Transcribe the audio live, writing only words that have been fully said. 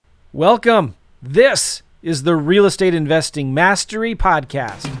Welcome. This is the Real Estate Investing Mastery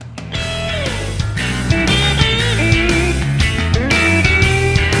Podcast.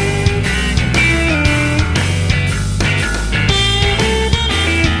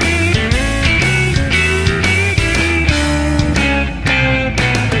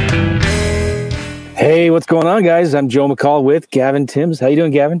 Hey, what's going on, guys? I'm Joe McCall with Gavin Timms. How you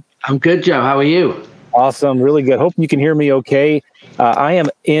doing, Gavin? I'm good, Joe. How are you? Awesome. Really good. Hope you can hear me okay. I am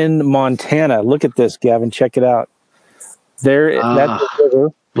in Montana. Look at this, Gavin. Check it out. That's the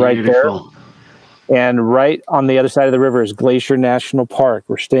river right there. And right on the other side of the river is Glacier National Park.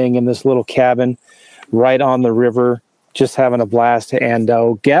 We're staying in this little cabin right on the river, just having a blast. And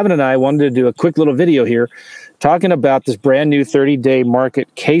Gavin and I wanted to do a quick little video here talking about this brand new 30-day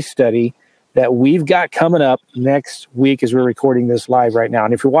market case study that we've got coming up next week as we're recording this live right now.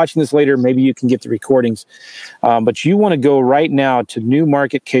 And if you're watching this later, maybe you can get the recordings. But you want to go right now to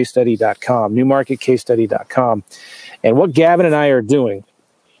newmarketcasestudy.com, newmarketcasestudy.com. And what Gavin and I are doing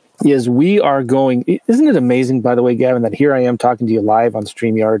is we are going, isn't it amazing, by the way, Gavin, that here I am talking to you live on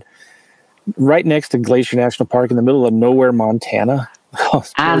StreamYard, right next to Glacier National Park in the middle of nowhere, Montana.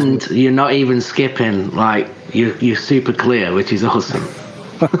 And you're not even skipping, like you're super clear, which is awesome.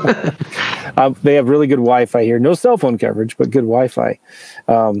 They have really good Wi-Fi here. No cell phone coverage, but good Wi-Fi,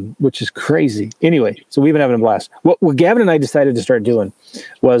 which is crazy. Anyway, so we've been having a blast. What Gavin and I decided to start doing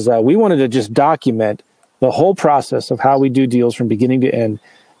was we wanted to just document the whole process of how we do deals from beginning to end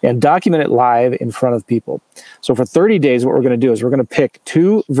and document it live in front of people. So for 30 days, what we're going to do is we're going to pick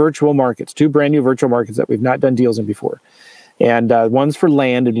two brand new virtual markets that we've not done deals in before. And one's for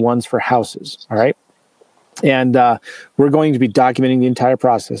land and one's for houses. All right. And we're going to be documenting the entire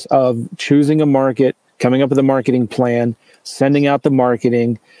process of choosing a market, coming up with a marketing plan, sending out the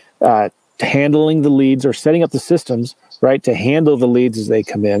marketing, handling the leads or setting up the systems, right, to handle the leads as they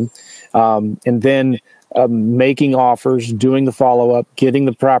come in, and then making offers, doing the follow-up, getting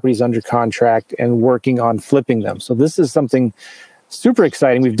the properties under contract, and working on flipping them. So this is something super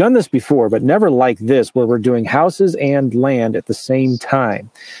exciting. We've done this before, but never like this, where we're doing houses and land at the same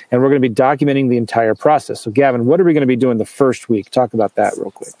time. And we're going to be documenting the entire process. So Gavin, what are we going to be doing the first week? Talk about that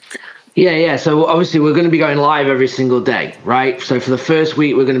real quick. Yeah. So obviously we're going to be going live every single day, right? So for the first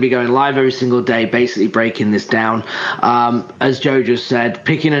week, we're going to be going live every single day, basically breaking this down. As Joe just said,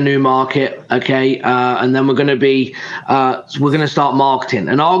 picking a new market, okay? And then we're going to start marketing.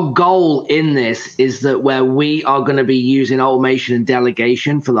 And our goal in this is that where we are going to be using automation and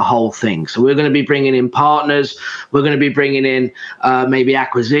delegation for the whole thing. So we're going to be bringing in partners. We're going to be bringing in maybe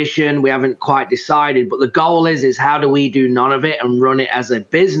acquisition. We haven't quite decided, but the goal is how do we do none of it and run it as a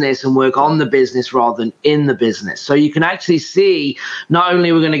business and work on the business rather than in the business. So you can actually see not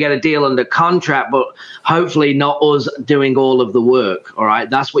only we're going to get a deal under contract, but hopefully not us doing all of the work. All right.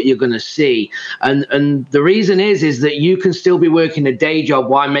 That's what you're going to see. And the reason is that you can still be working a day job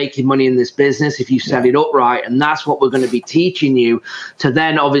while making money in this business if you set it up right. And that's what we're going to be teaching you to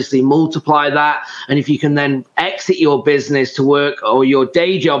then obviously multiply that. And if you can then exit your business to work or your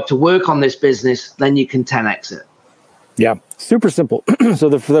day job to work on this business, then you can 10x it. Yeah, super simple.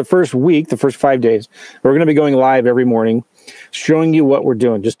 So for the first week, the first 5 days, we're going to be going live every morning, showing you what we're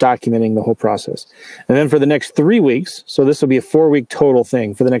doing, just documenting the whole process. And then for the next 3 weeks, so this will be a 4-week total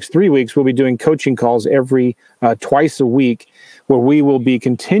thing. For the next 3 weeks, we'll be doing coaching calls every twice a week, where we will be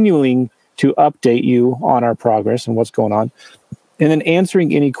continuing to update you on our progress and what's going on, and then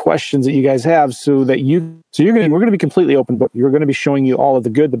answering any questions that you guys have, so that we're going to be completely open book. You're going to be showing you all of the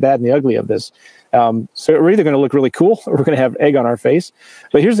good, the bad, and the ugly of this. So we're either going to look really cool or we're going to have egg on our face.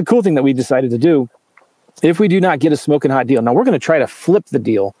 But here's the cool thing that we decided to do. If we do not get a smoking hot deal, now we're going to try to flip the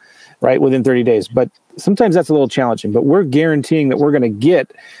deal, right, within 30 days. But sometimes that's a little challenging. But we're guaranteeing that we're going to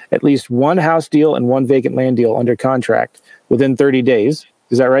get at least one house deal and one vacant land deal under contract within 30 days.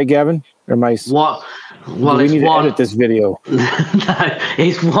 Is that right, Gavin? Or am I? What? Well, we need to edit this video.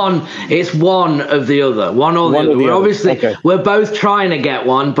 It's one of the other. One or the other. We're obviously, okay. We're both trying to get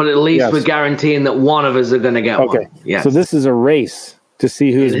one, but at least we're guaranteeing that one of us are going to get one. Yes. So this is a race to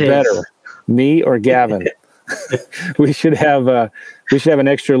see who's better, me or Gavin. we should have an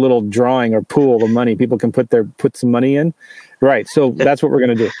extra little drawing or pool of money. People can put some money in. Right. So that's what we're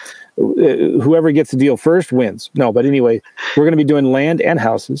going to do. Whoever gets the deal first wins. No, but anyway, we're going to be doing land and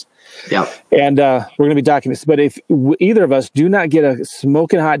houses. Yeah. And we're going to be documenting. But if either of us do not get a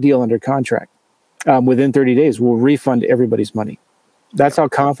smoking hot deal under contract within 30 days, we'll refund everybody's money. That's how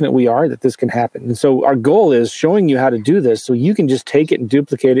confident we are that this can happen. And so our goal is showing you how to do this so you can just take it and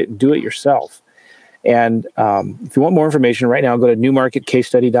duplicate it and do it yourself. And if you want more information right now, go to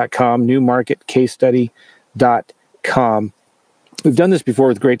newmarketcasestudy.com, newmarketcasestudy.com. we've done this before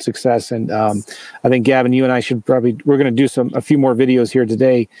with great success. And I think, Gavin, you and I we're going to do a few more videos here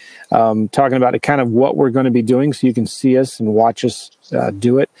today talking about it, kind of what we're going to be doing so you can see us and watch us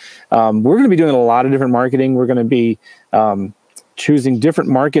do it. We're going to be doing a lot of different marketing. We're going to be choosing different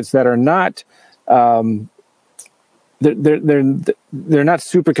markets that are not, they're not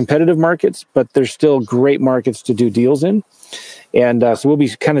super competitive markets, but they're still great markets to do deals in. And so we'll be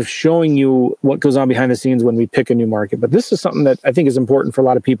kind of showing you what goes on behind the scenes when we pick a new market. But this is something that I think is important for a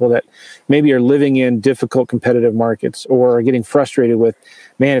lot of people that maybe are living in difficult competitive markets or are getting frustrated with,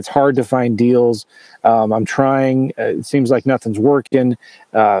 man, it's hard to find deals. I'm trying. It seems like nothing's working.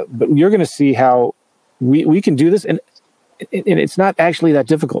 But you're going to see how we can do this. And it's not actually that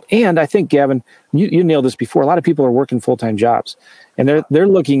difficult. And I think, Gavin, you nailed this before. A lot of people are working full-time jobs. And they're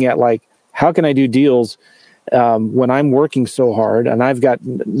looking at, like, how can I do deals when I'm working so hard and I've got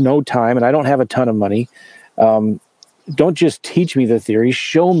no time and I don't have a ton of money? Don't just teach me the theory,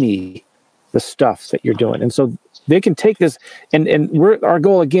 show me the stuff that you're doing. And so they can take this, and our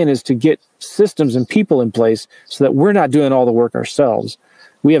goal again is to get systems and people in place so that we're not doing all the work ourselves.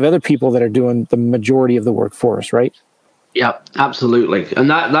 We have other people that are doing the majority of the work for us, right? Yeah, absolutely. And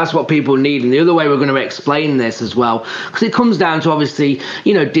that's what people need. And the other way we're going to explain this as well, because it comes down to, obviously,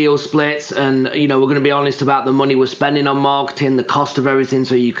 deal splits, and, we're going to be honest about the money we're spending on marketing, the cost of everything,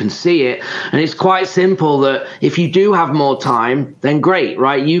 so you can see it. And it's quite simple that if you do have more time, then great,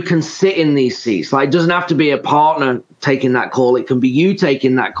 right? You can sit in these seats. Like, it doesn't have to be a partner taking that call. It can be you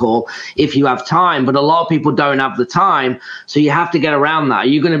taking that call if you have time. But a lot of people don't have the time. So you have to get around that. Are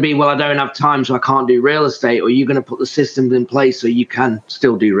you going to be, well, I don't have time, so I can't do real estate? Or are you going to put the systems in place so you can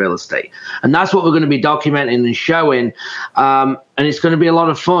still do real estate? And that's what we're going to be documenting and showing. And it's going to be a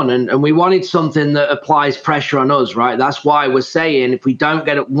lot of fun. And we wanted something that applies pressure on us, right? That's why we're saying if we don't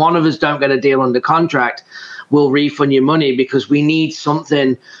get it, one of us don't get a deal under contract, we'll refund your money, because we need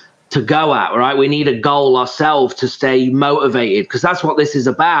something to go at, right? We need a goal ourselves to stay motivated, because that's what this is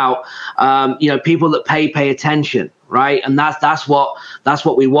about. People that pay attention, right? And that's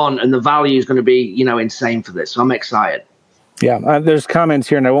what we want, and the value is going to be, insane for this. So I'm excited. Yeah, there's comments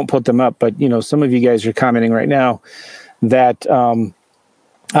here, and I won't put them up, but some of you guys are commenting right now that I'm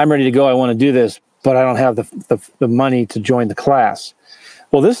ready to go. I want to do this, but I don't have the money to join the class.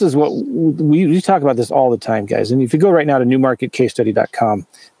 Well, this is what we talk about this all the time, guys. And if you go right now to newmarketcasestudy.com,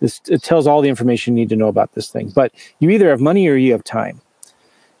 it tells all the information you need to know about this thing. But you either have money or you have time.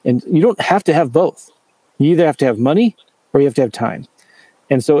 And you don't have to have both. You either have to have money or you have to have time.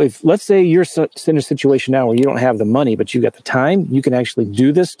 And so if, let's say you're in a situation now where you don't have the money, but you got the time, you can actually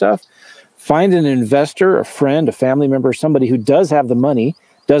do this stuff. Find an investor, a friend, a family member, somebody who does have the money,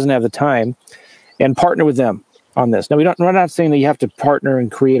 doesn't have the time, and partner with them on this. Now, we're not saying that you have to partner and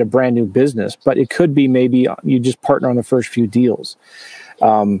create a brand new business, but it could be maybe you just partner on the first few deals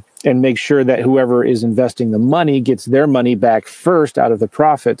and make sure that whoever is investing the money gets their money back first out of the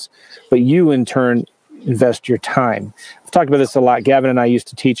profits, but you in turn invest your time. I've talked about this a lot. Gavin and I used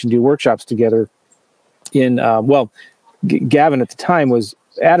to teach and do workshops together in, Gavin at the time was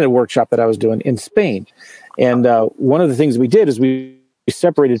at a workshop that I was doing in Spain. And one of the things we did is we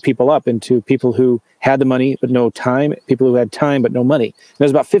separated people up into people who had the money but no time, people who had time but no money.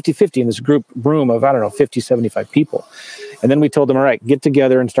 There's about 50-50 in this room of, 50, 75 people. And then we told them, all right, get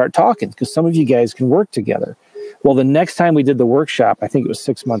together and start talking, because some of you guys can work together. Well, the next time we did the workshop, I think it was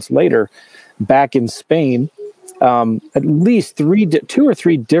 6 months later, back in Spain, at least 2 or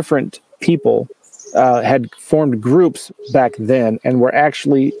 3 different people had formed groups back then and were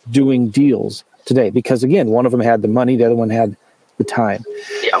actually doing deals today. Because again, one of them had the money, the other one had the time.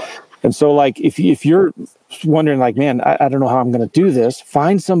 Yeah. And so, like, if you're wondering, like, man, I don't know how I'm going to do this,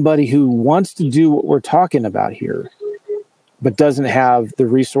 find somebody who wants to do what we're talking about here, but doesn't have the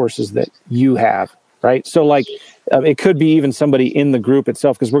resources that you have, right? So, like, it could be even somebody in the group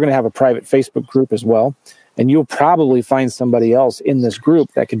itself, because we're going to have a private Facebook group as well. And you'll probably find somebody else in this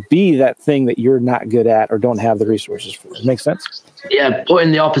group that could be that thing that you're not good at or don't have the resources for. Make sense? Yeah,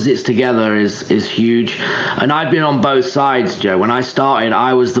 putting the opposites together is huge. And I've been on both sides, Joe. When I started,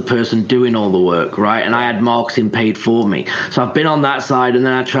 I was the person doing all the work, right? And I had marketing paid for me. So I've been on that side, and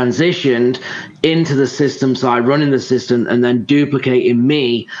then I transitioned into the system side, running the system, and then duplicating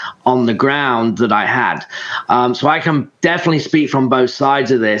me on the ground that I had. So I can definitely speak from both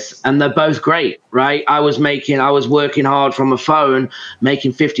sides of this, and they're both great, right? I was working hard from a phone,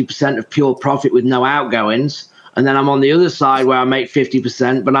 making 50% of pure profit with no outgoings. And then I'm on the other side where I make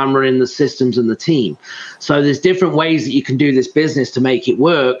 50%, but I'm running the systems and the team. So there's different ways that you can do this business to make it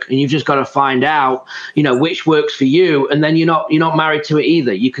work. And you've just got to find out, which works for you. And then you're not married to it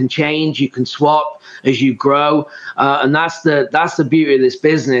either. You can change, you can swap as you grow. And that's the beauty of this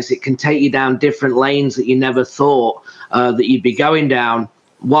business. It can take you down different lanes that you never thought that you'd be going down,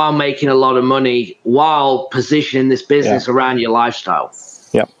 while making a lot of money, while positioning this business around your lifestyle.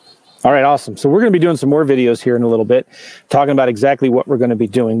 Yep. All right, awesome. So we're going to be doing some more videos here in a little bit, talking about exactly what we're going to be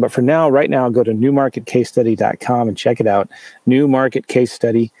doing. But for now, right now, go to newmarketcasestudy.com and check it out,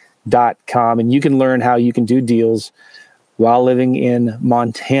 newmarketcasestudy.com. And you can learn how you can do deals while living in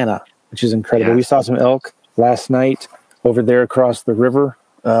Montana, which is incredible. Yeah. We saw some elk last night over there across the river.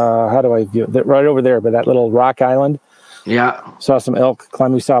 How do I view it? Right over there by that little rock island. Yeah. Saw some elk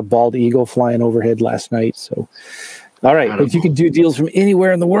climb. We saw a bald eagle flying overhead last night. So, all right. But you can do deals from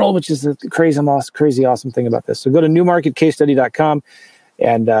anywhere in the world, which is the crazy awesome thing about this. So go to newmarketcasestudy.com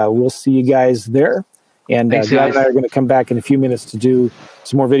and we'll see you guys there. And Gavin and I are going to come back in a few minutes to do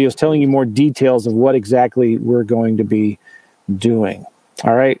some more videos telling you more details of what exactly we're going to be doing.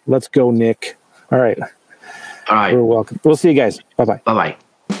 All right. Let's go, Nick. All right. All right. You're welcome. We'll see you guys. Bye-bye. Bye-bye.